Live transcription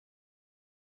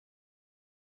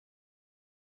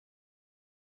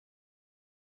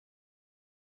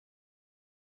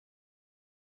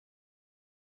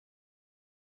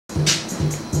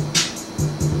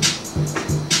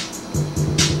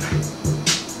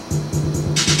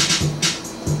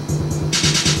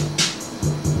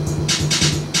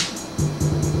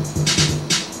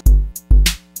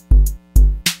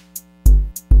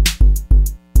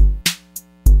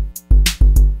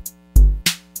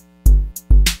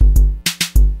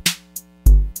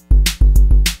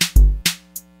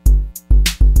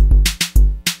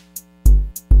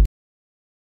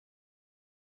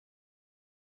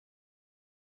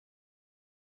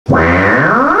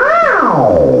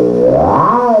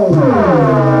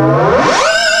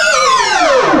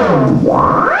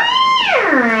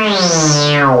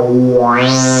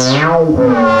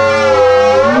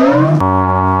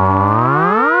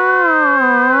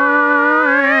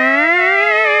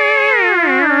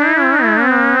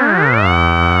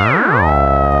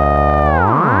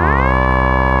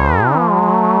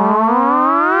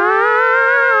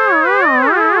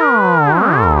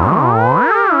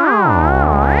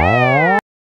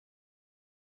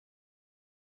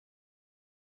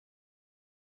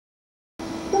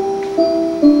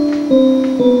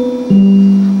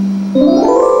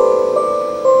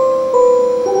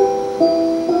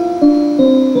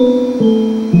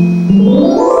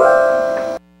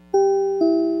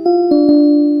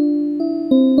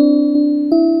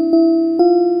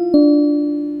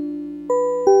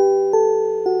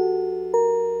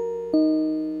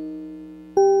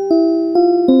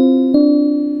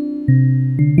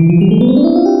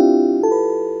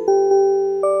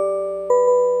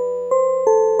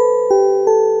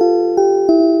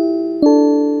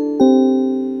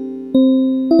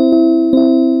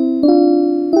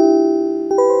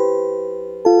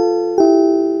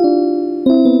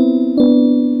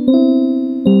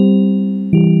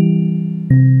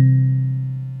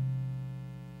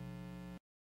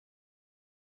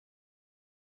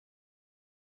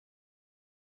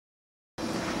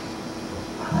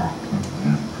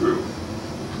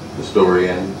The story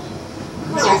ends.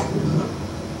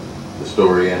 The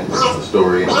story ends. The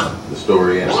story ends. The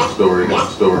story ends. The story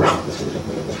ends.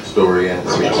 Story ends.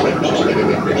 Story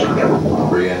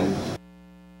ends.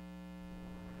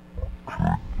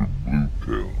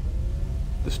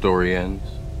 The story ends.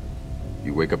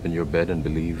 You wake up in your bed and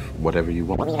believe whatever you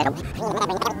want.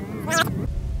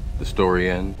 The story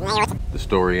ends. The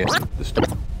story ends.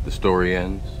 The story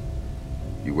ends.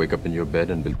 You wake up in your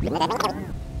bed and believe.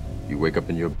 You wake up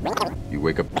in your. You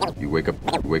wake up. You wake up.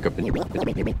 You wake up in your.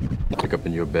 Wake up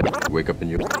in your bed. Wake up in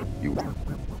your. You.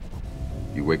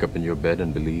 You wake up in your bed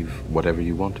and believe whatever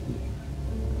you want to believe.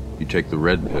 You take the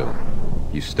red pill.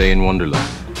 You stay in Wonderland.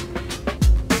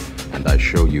 And I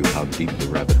show you how deep the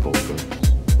rabbit hole goes.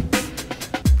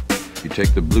 You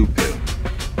take the blue pill.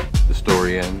 The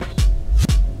story ends.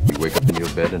 You wake up in your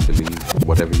bed and believe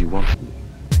whatever you want to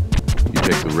believe. You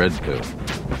take the red pill.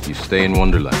 You stay in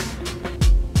Wonderland.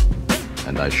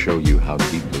 And I show you how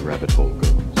deep the rabbit hole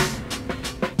goes.